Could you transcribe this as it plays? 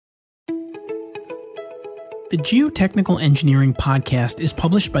The Geotechnical Engineering Podcast is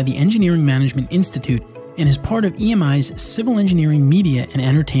published by the Engineering Management Institute and is part of EMI's Civil Engineering Media and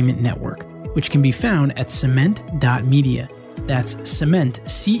Entertainment Network, which can be found at cement.media. That's cement,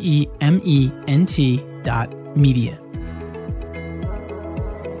 CEMENT.media.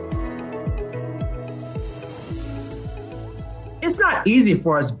 It's not easy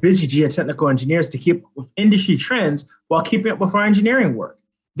for us busy geotechnical engineers to keep up with industry trends while keeping up with our engineering work.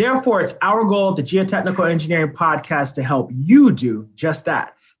 Therefore, it's our goal at the Geotechnical Engineering Podcast to help you do just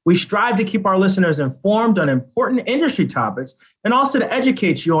that. We strive to keep our listeners informed on important industry topics and also to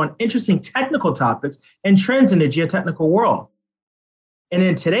educate you on interesting technical topics and trends in the geotechnical world. And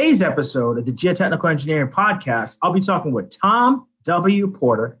in today's episode of the Geotechnical Engineering Podcast, I'll be talking with Tom W.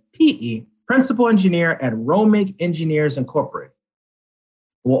 Porter, PE, Principal Engineer at Romake Engineers Incorporated.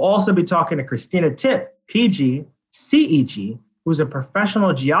 We'll also be talking to Christina Tip, PG, CEG, who's a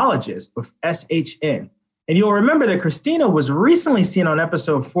professional geologist with SHN. And you'll remember that Christina was recently seen on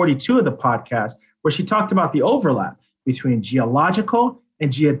episode 42 of the podcast, where she talked about the overlap between geological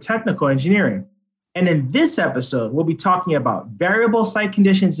and geotechnical engineering. And in this episode, we'll be talking about variable site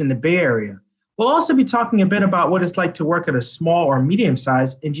conditions in the Bay Area. We'll also be talking a bit about what it's like to work at a small or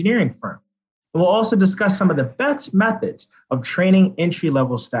medium-sized engineering firm. And we'll also discuss some of the best methods of training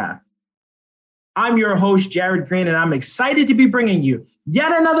entry-level staff. I'm your host, Jared Green, and I'm excited to be bringing you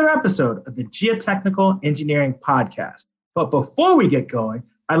yet another episode of the Geotechnical Engineering Podcast. But before we get going,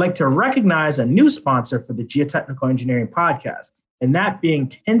 I'd like to recognize a new sponsor for the Geotechnical Engineering Podcast, and that being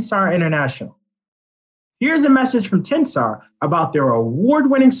Tensar International. Here's a message from Tensar about their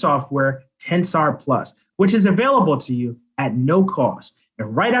award-winning software, Tensar Plus, which is available to you at no cost.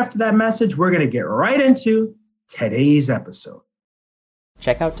 And right after that message, we're going to get right into today's episode.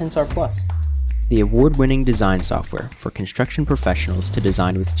 Check out Tensar Plus, the award-winning design software for construction professionals to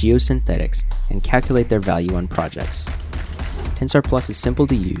design with geosynthetics and calculate their value on projects. Tensar Plus is simple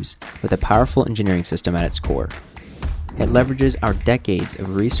to use with a powerful engineering system at its core. It leverages our decades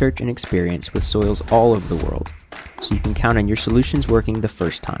of research and experience with soils all over the world, so you can count on your solutions working the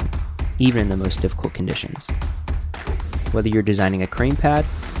first time, even in the most difficult conditions. Whether you're designing a crane pad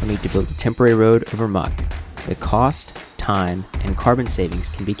or need to build a temporary road over muck, the cost, time, and carbon savings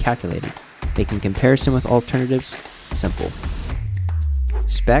can be calculated, making comparison with alternatives simple.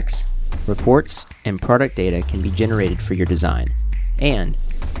 Specs, reports, and product data can be generated for your design, and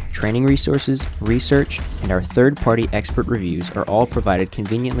training resources, research, and our third-party expert reviews are all provided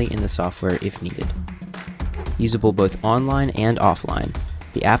conveniently in the software if needed. Usable both online and offline,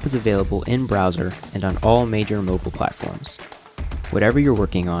 the app is available in browser and on all major mobile platforms. Whatever you're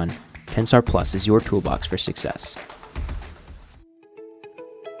working on, Tensar Plus is your toolbox for success.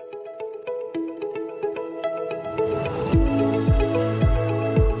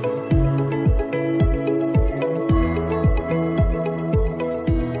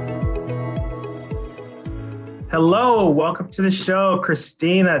 Hello, welcome to the show,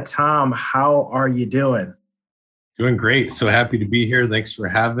 Christina, Tom. How are you doing? Doing great. So happy to be here. Thanks for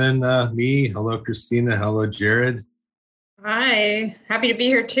having me. Hello, Christina. Hello, Jared. Hi. Happy to be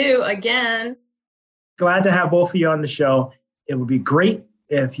here too, again. Glad to have both of you on the show. It would be great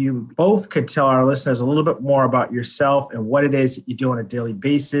if you both could tell our listeners a little bit more about yourself and what it is that you do on a daily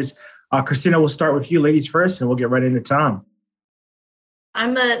basis. Christina, we'll start with you ladies first, and we'll get right into Tom.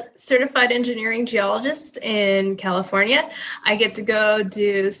 I'm a certified engineering geologist in California. I get to go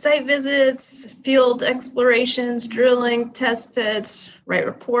do site visits, field explorations, drilling, test pits, write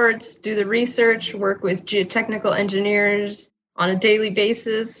reports, do the research, work with geotechnical engineers on a daily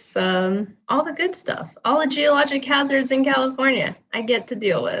basis, all the good stuff, all the geologic hazards in California I get to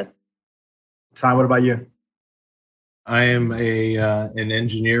deal with. Tom, what about you? I am an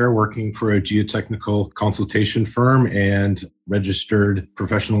engineer working for a geotechnical consultation firm and registered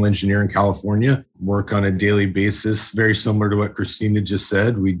professional engineer in California. Work on a daily basis, very similar to what Christina just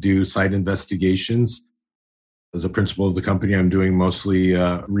said. We do site investigations. As a principal of the company, I'm doing mostly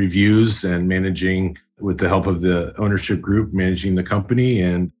reviews and managing, with the help of the ownership group, managing the company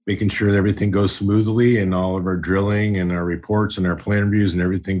and making sure that everything goes smoothly and all of our drilling and our reports and our plan reviews and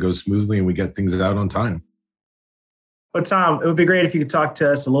everything goes smoothly and we get things out on time. Well, Tom, it would be great if you could talk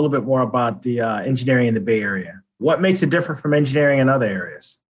to us a little bit more about the engineering in the Bay Area. What makes it different from engineering in other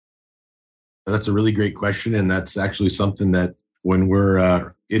areas? That's a really great question. And that's actually something that when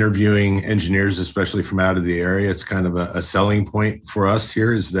we're interviewing engineers, especially from out of the area, it's kind of a selling point for us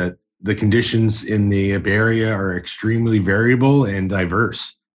here is that the conditions in the Bay Area are extremely variable and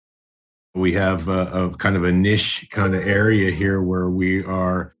diverse. We have a kind of a niche kind of area here where we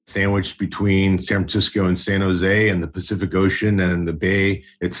are sandwiched between San Francisco and San Jose and the Pacific Ocean and the Bay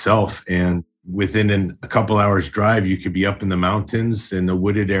itself. And within a couple hours drive, you could be up in the mountains in a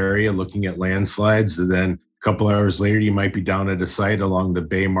wooded area looking at landslides. And then a couple hours later, you might be down at a site along the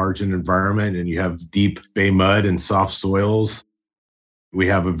bay margin environment, and you have deep bay mud and soft soils. We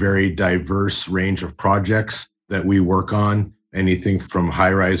have a very diverse range of projects that we work on, anything from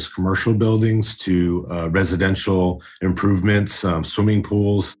high-rise commercial buildings to residential improvements, swimming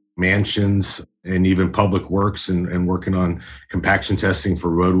pools, mansions, and even public works, and working on compaction testing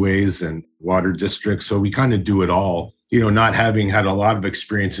for roadways and water districts. So we kind of do it all. Not having had a lot of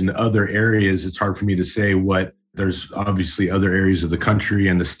experience in other areas, it's hard for me to say there's obviously other areas of the country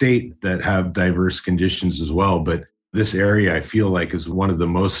and the state that have diverse conditions as well. But this area, I feel like, is one of the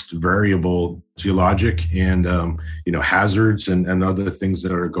most variable geologic and, hazards and other things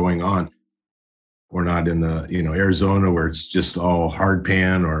that are going on. We're not in the, Arizona where it's just all hard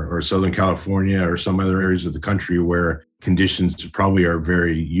pan, or Southern California or some other areas of the country where conditions probably are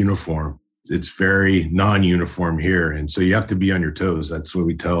very uniform. It's very non-uniform here. And so you have to be on your toes. That's what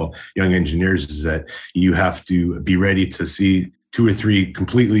we tell young engineers, is that you have to be ready to see 2 or 3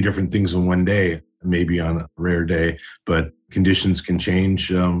 completely different things in one day, maybe on a rare day, but conditions can change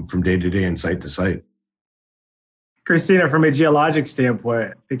from day to day and site to site. Christina, from a geologic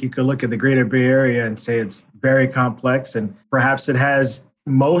standpoint, I think you could look at the greater Bay Area and say it's very complex, and perhaps it has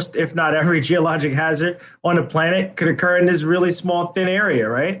most, if not every geologic hazard on the planet could occur in this really small, thin area,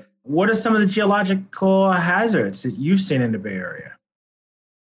 right? What are some of the geological hazards that you've seen in the Bay Area?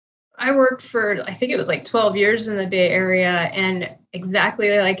 I worked for, I think it was like 12 years in the Bay Area, and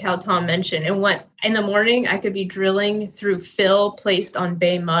exactly like how Tom mentioned, in the morning, I could be drilling through fill placed on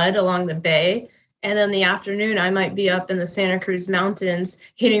bay mud along the bay. And then in the afternoon, I might be up in the Santa Cruz Mountains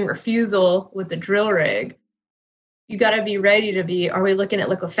hitting refusal with the drill rig. You got to be ready are we looking at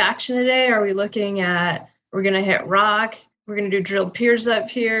liquefaction today? Are we looking at, we're going to hit rock? We're going to do drilled piers up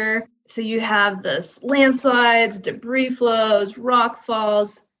here. So you have this landslides, debris flows, rock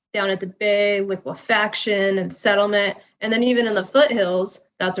falls down at the bay, liquefaction and settlement. And then even in the foothills,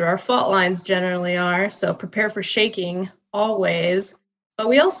 that's where our fault lines generally are. So prepare for shaking always. But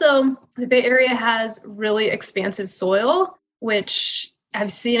the Bay Area has really expansive soil, which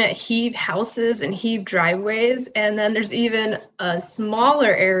I've seen it heave houses and heave driveways. And then there's even a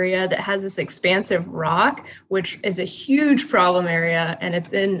smaller area that has this expansive rock, which is a huge problem area. And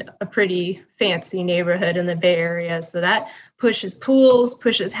it's in a pretty fancy neighborhood in the Bay Area. So that pushes pools,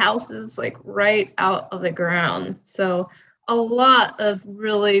 pushes houses like right out of the ground. So a lot of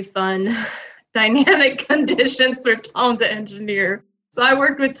really fun dynamic conditions for Tom to engineer. So I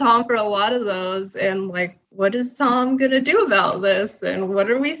worked with Tom for a lot of those, and like, what is Tom going to do about this? And what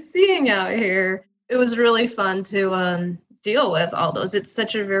are we seeing out here? It was really fun to deal with all those. It's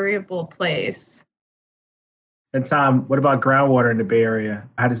such a variable place. And Tom, what about groundwater in the Bay Area?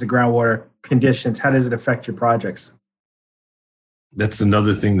 How does the groundwater conditions, how does it affect your projects? That's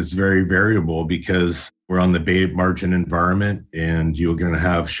another thing that's very variable, because we're on the bay margin environment, and you're going to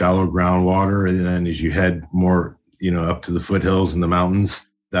have shallow groundwater. And then as you head more up to the foothills and the mountains,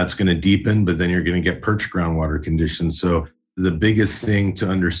 that's going to deepen, but then you're going to get perch groundwater conditions. So the biggest thing to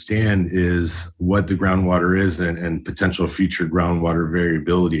understand is what the groundwater is and potential future groundwater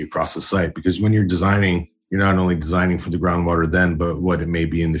variability across the site. Because when you're designing, you're not only designing for the groundwater then, but what it may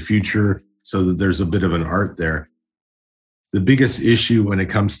be in the future. So that there's a bit of an art there. The biggest issue when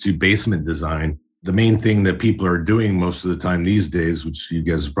it comes to basement design, the main thing that people are doing most of the time these days, which you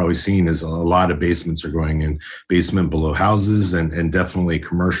guys have probably seen, is a lot of basements are going in basement below houses, and definitely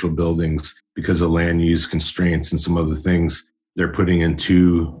commercial buildings, because of land use constraints and some other things. They're putting in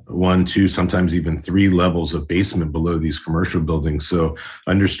 1, 2, sometimes even 3 levels of basement below these commercial buildings. So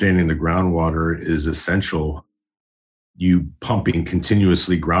understanding the groundwater is essential. You pumping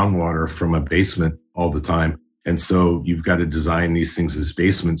continuously groundwater from a basement all the time. And so you've got to design these things as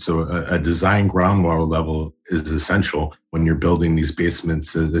basements. So a design groundwater level is essential when you're building these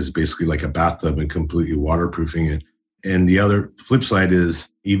basements as basically like a bathtub and completely waterproofing it. And the other flip side is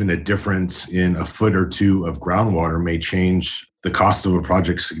even a difference in a foot or 2 of groundwater may change the cost of a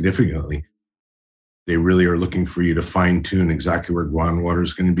project significantly. They really are looking for you to fine tune exactly where groundwater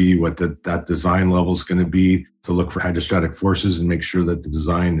is going to be, what that design level is going to be, to look for hydrostatic forces and make sure that the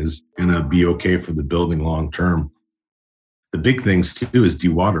design is going to be okay for the building long term. The big things too is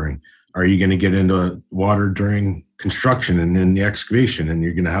dewatering. Are you going to get into water during construction and in the excavation? And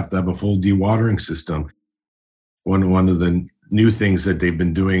you're going to have a full dewatering system. One of the new things that they've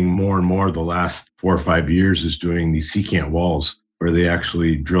been doing more and more the last 4 or 5 years is doing these secant walls. where they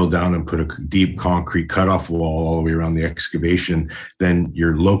actually drill down and put a deep concrete cutoff wall all the way around the excavation, then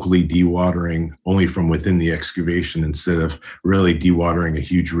you're locally dewatering only from within the excavation instead of really dewatering a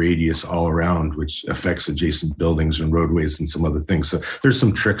huge radius all around, which affects adjacent buildings and roadways and some other things. So there's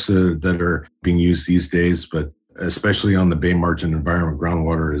some tricks that are being used these days, but especially on the bay margin environment,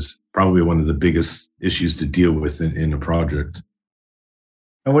 groundwater is probably one of the biggest issues to deal with in a project.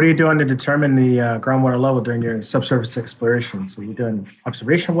 And what are you doing to determine the groundwater level during your subsurface exploration? So you're doing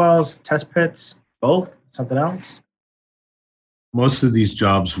observation wells, test pits, both, something else? Most of these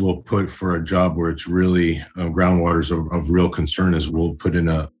jobs we'll put for a job where it's really groundwater is of real concern is we'll put in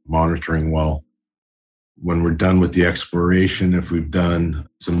a monitoring well. When we're done with the exploration, if we've done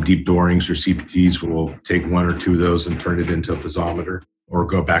some deep dorings or CPTs, we'll take one or two of those and turn it into a piezometer, or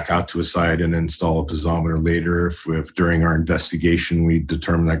go back out to a site and install a piezometer later if during our investigation we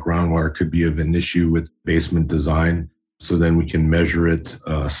determine that groundwater could be of an issue with basement design. So then we can measure it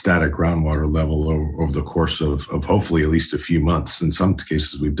static groundwater level over the course of hopefully at least a few months. In some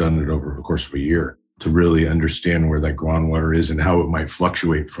cases, we've done it over the course of a year to really understand where that groundwater is and how it might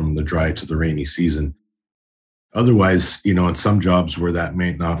fluctuate from the dry to the rainy season. Otherwise, in some jobs where that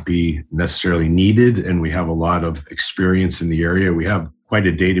may not be necessarily needed and we have a lot of experience in the area, we have quite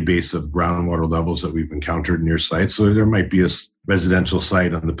a database of groundwater levels that we've encountered near sites. So there might be a residential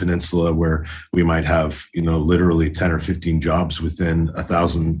site on the peninsula where we might have, literally 10 or 15 jobs within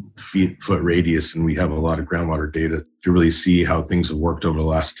 1,000-foot radius, and we have a lot of groundwater data to really see how things have worked over the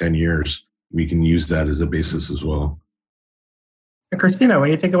last 10 years. We can use that as a basis as well. And Christina,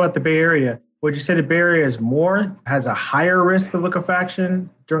 when you think about the Bay Area, would you say the Bay Area has a higher risk of liquefaction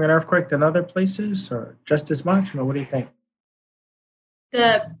during an earthquake than other places, or just as much? What do you think?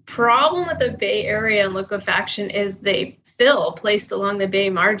 The problem with the Bay Area and liquefaction is they fill placed along the bay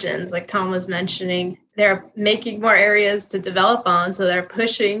margins, like Tom was mentioning. They're making more areas to develop on, so they're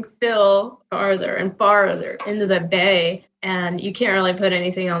pushing fill farther and farther into the bay. And you can't really put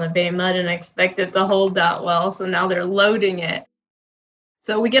anything on the bay mud and expect it to hold that well. So now they're loading it.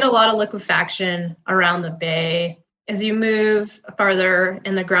 So we get a lot of liquefaction around the bay. As you move farther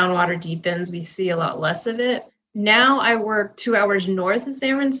and the groundwater deepens, we see a lot less of it. Now I work 2 hours north of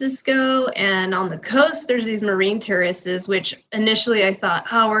San Francisco, and on the coast, there's these marine terraces, which initially I thought,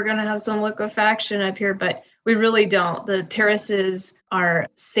 we're going to have some liquefaction up here, but we really don't. The terraces are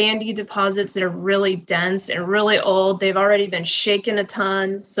sandy deposits that are really dense and really old. They've already been shaken a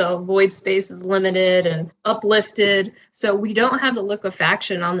ton, so void space is limited and uplifted. So we don't have the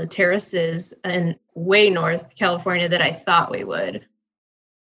liquefaction on the terraces in way north California that I thought we would.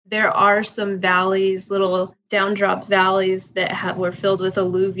 There are some valleys, little downdrop valleys that were filled with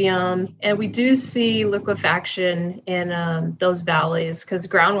alluvium. And we do see liquefaction in those valleys because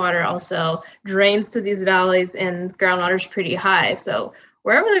groundwater also drains to these valleys and groundwater is pretty high. So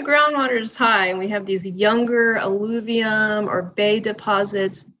wherever the groundwater is high and we have these younger alluvium or bay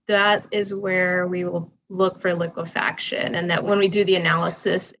deposits, that is where we will look for liquefaction. And that when we do the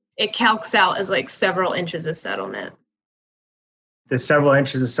analysis, it calcs out as like several inches of settlement. The several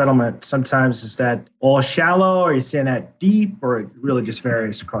inches of settlement, sometimes is that all shallow, or are you seeing that deep, or it really just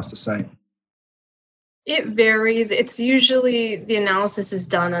varies across the site? It varies. It's usually the analysis is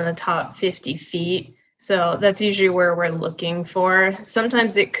done on the top 50 feet. So that's usually where we're looking for.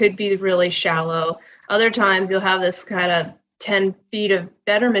 Sometimes it could be really shallow. Other times you'll have this kind of 10 feet of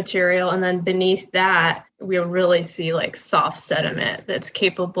better material. And then beneath that, we'll really see like soft sediment that's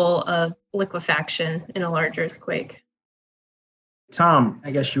capable of liquefaction in a large earthquake. Tom,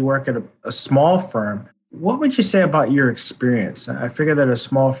 I guess you work at a small firm. What would you say about your experience? I figure that a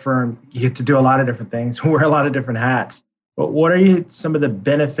small firm, you get to do a lot of different things, wear a lot of different hats. But what are some of the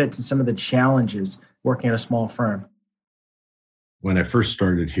benefits and some of the challenges working at a small firm? When I first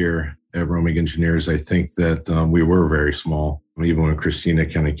started here at Romig Engineers, I think that we were very small, even when Christina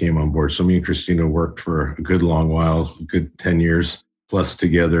kind of came on board. So me and Christina worked for a good long while, a good 10 years plus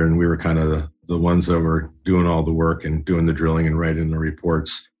together, and we were kind of the ones that were doing all the work and doing the drilling and writing the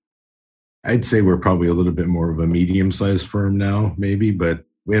reports. I'd say we're probably a little bit more of a medium-sized firm now, maybe, but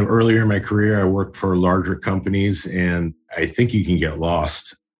earlier in my career, I worked for larger companies, and I think you can get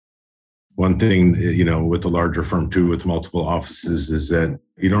lost. One thing, with the larger firm too, with multiple offices, is that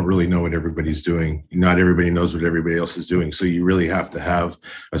you don't really know what everybody's doing. Not everybody knows what everybody else is doing. So you really have to have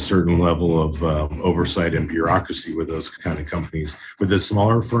a certain level of oversight and bureaucracy with those kind of companies. With a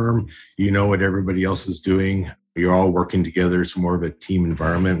smaller firm, you know what everybody else is doing. You're all working together. It's more of a team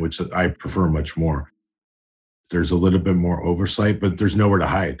environment, which I prefer much more. There's a little bit more oversight, but there's nowhere to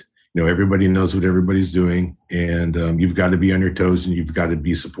hide. Everybody knows what everybody's doing, and you've got to be on your toes and you've got to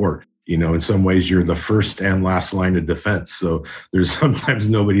be support. In some ways, you're the first and last line of defense. So there's sometimes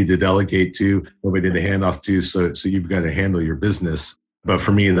nobody to delegate to, nobody to hand off to. So you've got to handle your business. But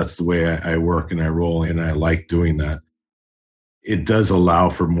for me, that's the way I work and I roll, and I like doing that. It does allow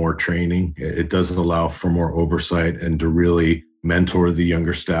for more training. It does allow for more oversight and to really mentor the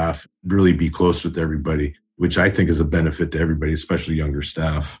younger staff, really be close with everybody, which I think is a benefit to everybody, especially younger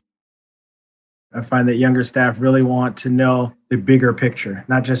staff. I find that younger staff really want to know the bigger picture,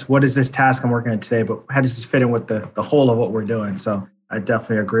 not just what is this task I'm working on today, but how does this fit in with the whole of what we're doing? So I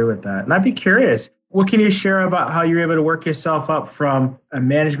definitely agree with that. And I'd be curious, what can you share about how you're able to work yourself up from a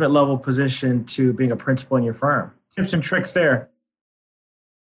management level position to being a principal in your firm? Tips and tricks there.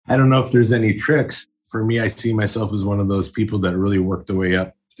 I don't know if there's any tricks. For me, I see myself as one of those people that really worked their way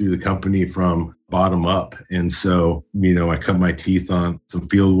up through the company from bottom up. And so, I cut my teeth on some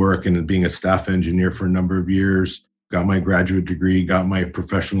field work and being a staff engineer for a number of years, got my graduate degree, got my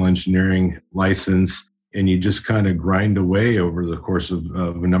professional engineering license, and you just kind of grind away over the course of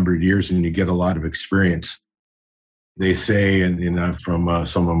a number of years and you get a lot of experience. They say, and from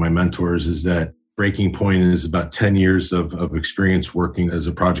some of my mentors, is that breaking point is about 10 years of experience working as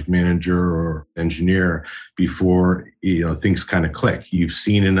a project manager or engineer before things kind of click. You've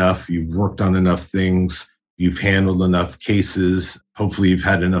seen enough, you've worked on enough things, you've handled enough cases. Hopefully you've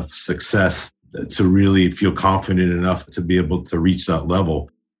had enough success to really feel confident enough to be able to reach that level.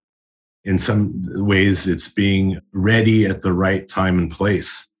 In some ways, it's being ready at the right time and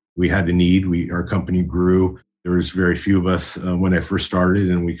place. We had a need. Our company grew. There was very few of us when I first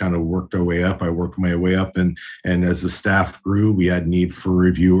started, and we kind of worked our way up. I worked my way up, and as the staff grew, we had need for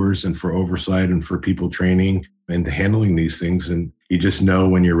reviewers and for oversight and for people training and handling these things. And you just know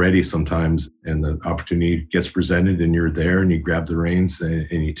when you're ready sometimes, and the opportunity gets presented, and you're there, and you grab the reins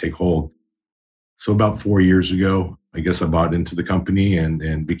and you take hold. So about 4 years ago, I guess I bought into the company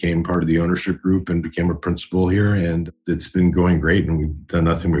and became part of the ownership group and became a principal here, and it's been going great, and we've done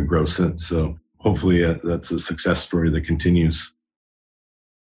nothing but grow since. So hopefully that's a success story that continues.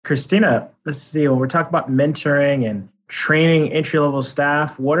 Christina, let's see, when we're talking about mentoring and training entry-level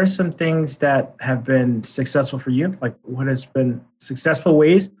staff, what are some things that have been successful for you? Like what has been successful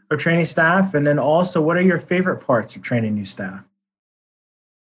ways of training staff? And then also, what are your favorite parts of training new staff?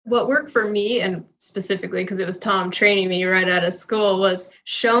 What worked for me, and specifically because it was Tom training me right out of school, was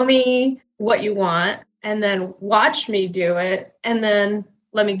show me what you want and then watch me do it and then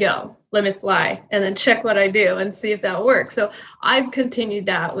let me go. Let me fly, and then check what I do and see if that works. So I've continued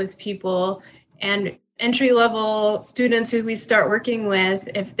that with people, and entry-level students who we start working with,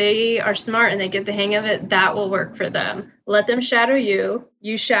 if they are smart and they get the hang of it, that will work for them. Let them shadow you,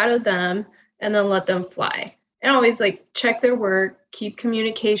 you shadow them, and then let them fly. And always check their work, keep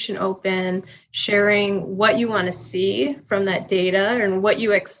communication open, sharing what you want to see from that data and what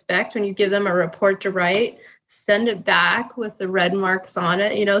you expect when you give them a report to write. Send it back with the red marks on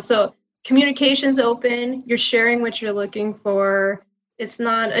it, so communication's open, you're sharing what you're looking for. It's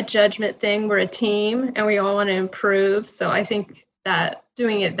not a judgment thing. We're a team and we all want to improve. So I think that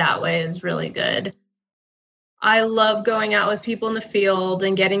doing it that way is really good. I love going out with people in the field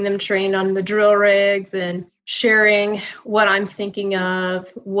and getting them trained on the drill rigs and sharing what I'm thinking of,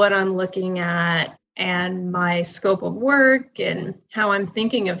 what I'm looking at, and my scope of work and how I'm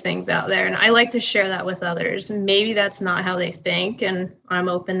thinking of things out there. And I like to share that with others. Maybe that's not how they think, and I'm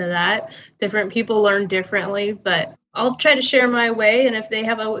open to that. Different people learn differently, but I'll try to share my way. And if they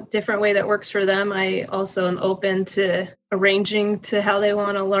have a different way that works for them, I also am open to arranging to how they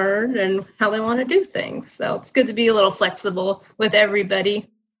want to learn and how they want to do things. So it's good to be a little flexible with everybody.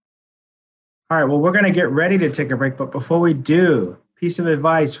 All right, well, we're going to get ready to take a break. But before we do, piece of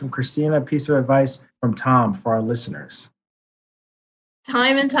advice from Christina, piece of advice from Tom for our listeners.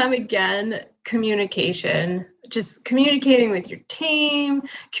 Time and time again, communication, just communicating with your team,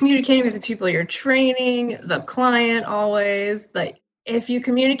 communicating with the people you're training, the client always. But if you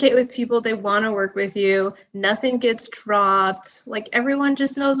communicate with people, they want to work with you. Nothing gets dropped. Everyone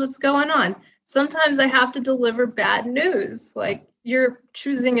just knows what's going on. Sometimes I have to deliver bad news. You're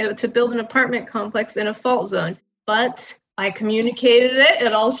choosing to build an apartment complex in a fault zone, but I communicated it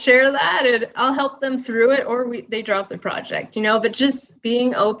and I'll share that and I'll help them through it, or they drop the project, but just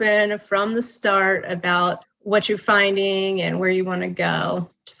being open from the start about what you're finding and where you want to go.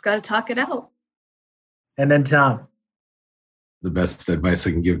 Just got to talk it out. And then Tom. The best advice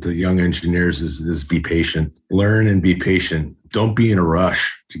I can give to young engineers is be patient. Learn and be patient. Don't be in a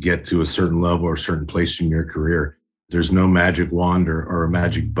rush to get to a certain level or a certain place in your career. There's no magic wand or a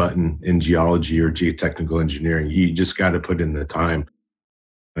magic button in geology or geotechnical engineering. You just got to put in the time.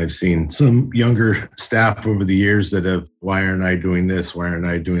 I've seen some younger staff over the years that have, why aren't I doing this? Why aren't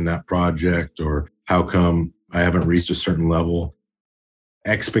I doing that project? Or how come I haven't reached a certain level?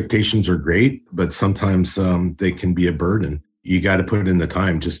 Expectations are great, but sometimes they can be a burden. You got to put in the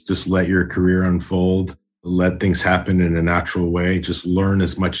time. Just let your career unfold. Let things happen in a natural way. Just learn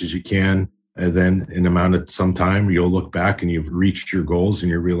as much as you can. And then in amount of some time, you'll look back and you've reached your goals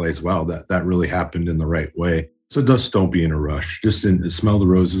and you realize, wow, that really happened in the right way. So just don't be in a rush. Just smell the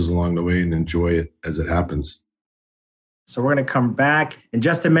roses along the way and enjoy it as it happens. So we're going to come back in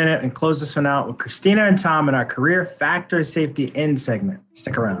just a minute and close this one out with Christina and Tom in our Career Factor Safety End segment.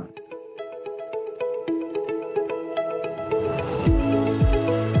 Stick around.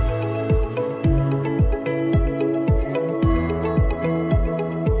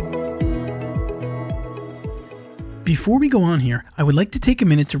 Before we go on here, I would like to take a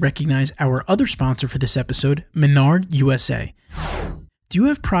minute to recognize our other sponsor for this episode, Menard USA. Do you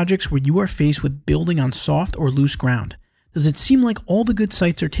have projects where you are faced with building on soft or loose ground? Does it seem like all the good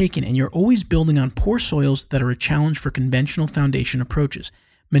sites are taken and you're always building on poor soils that are a challenge for conventional foundation approaches?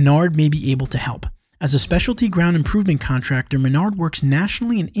 Menard may be able to help. As a specialty ground improvement contractor, Menard works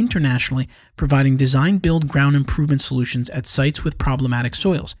nationally and internationally, providing design-build ground improvement solutions at sites with problematic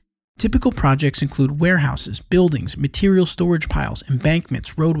soils. Typical projects include warehouses, buildings, material storage piles,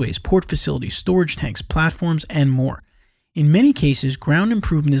 embankments, roadways, port facilities, storage tanks, platforms, and more. In many cases, ground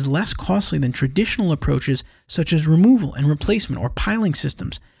improvement is less costly than traditional approaches such as removal and replacement or piling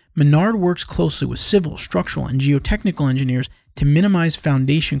systems. Menard works closely with civil, structural, and geotechnical engineers to minimize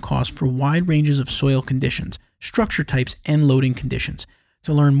foundation costs for wide ranges of soil conditions, structure types, and loading conditions.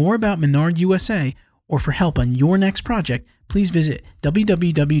 To learn more about Menard USA or for help on your next project, please visit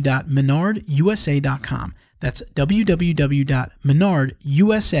www.menardusa.com. That's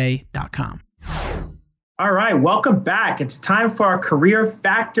www.menardusa.com. All right, welcome back. It's time for our Career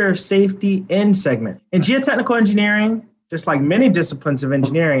Factor Safety End segment. In geotechnical engineering, just like many disciplines of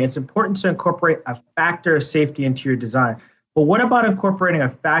engineering, it's important to incorporate a factor of safety into your design. But what about incorporating a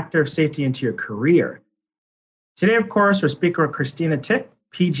factor of safety into your career? Today, of course, we're speaking with Christina Tipp,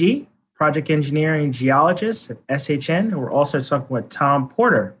 PG, project engineering geologist at SHN. And we're also talking with Tom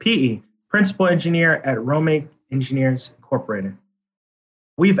Porter, PE, principal engineer at Romig Engineers Incorporated.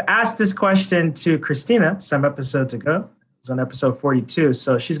 We've asked this question to Christina some episodes ago. It was on episode 42,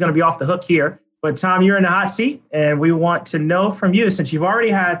 so she's going to be off the hook here. But Tom, you're in the hot seat, and we want to know from you, since you've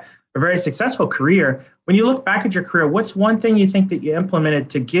already had a very successful career, when you look back at your career, what's one thing you think that you implemented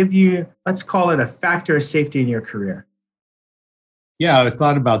to give you, let's call it a factor of safety in your career? Yeah, I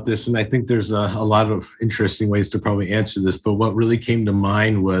thought about this, and I think there's a lot of interesting ways to probably answer this. But what really came to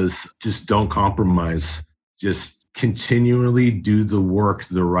mind was just don't compromise. Just continually do the work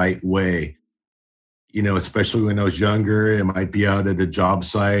the right way. You know, especially when I was younger, I might be out at a job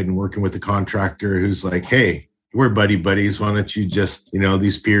site and working with a contractor who's like, hey, we're buddies. Why don't you just,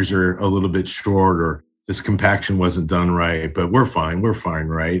 these piers are a little bit short, or this compaction wasn't done right, but we're fine,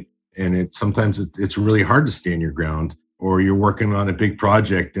 right? And sometimes it's really hard to stand your ground, or you're working on a big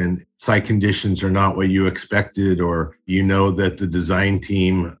project and site conditions are not what you expected, or that the design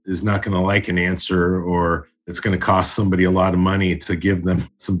team is not going to like an answer, or it's going to cost somebody a lot of money to give them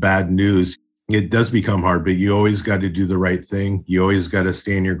some bad news. It does become hard, but you always got to do the right thing. You always got to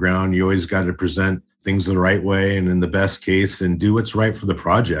stand your ground. You always got to present things the right way and in the best case, and do what's right for the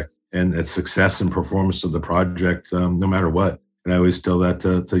project and the success and performance of the project, no matter what. And I always tell that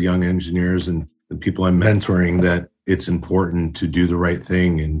to young engineers and the people I'm mentoring, that it's important to do the right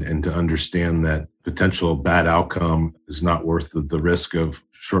thing and to understand that potential bad outcome is not worth the risk of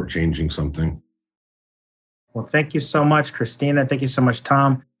shortchanging something. Well, thank you so much, Christina. Thank you so much,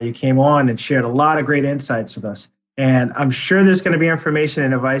 Tom. You came on and shared a lot of great insights with us. And I'm sure there's going to be information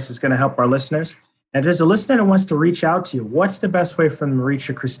and advice that's going to help our listeners. And if there's a listener that wants to reach out to you, what's the best way for them to reach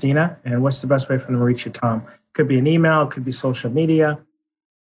you, Christina? And what's the best way for them to reach you, Tom? Could be an email, could be social media.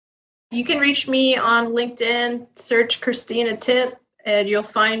 You can reach me on LinkedIn, search Christina Tipp, and you'll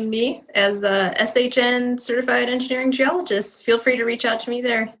find me as a SHN certified engineering geologist. Feel free to reach out to me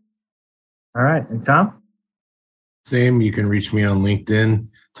there. All right. And Tom? Same. You can reach me on LinkedIn,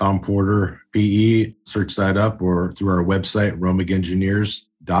 Tom Porter, PE, search that up, or through our website,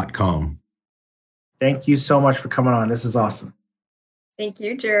 romigengineers.com. Thank you so much for coming on. This is awesome. Thank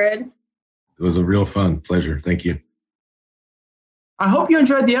you, Jared. It was a real fun pleasure. Thank you. I hope you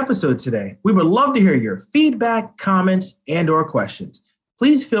enjoyed the episode today. We would love to hear your feedback, comments, and/or questions.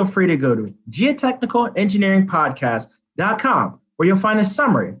 Please feel free to go to geotechnicalengineeringpodcast.com, where you'll find a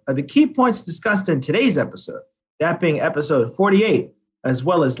summary of the key points discussed in today's episode, that being episode 48, as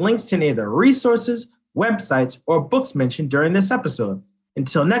well as links to any of the resources, websites, or books mentioned during this episode.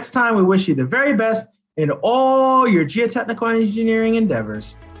 Until next time, we wish you the very best in all your geotechnical engineering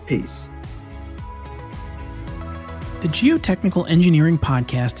endeavors. Peace. The Geotechnical Engineering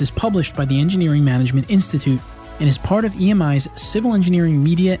Podcast is published by the Engineering Management Institute and is part of EMI's Civil Engineering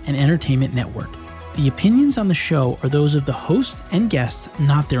Media and Entertainment Network. The opinions on the show are those of the host and guests,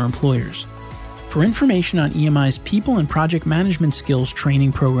 not their employers. For information on EMI's people and project management skills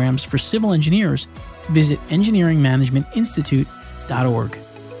training programs for civil engineers, visit engineeringmanagementinstitute.org.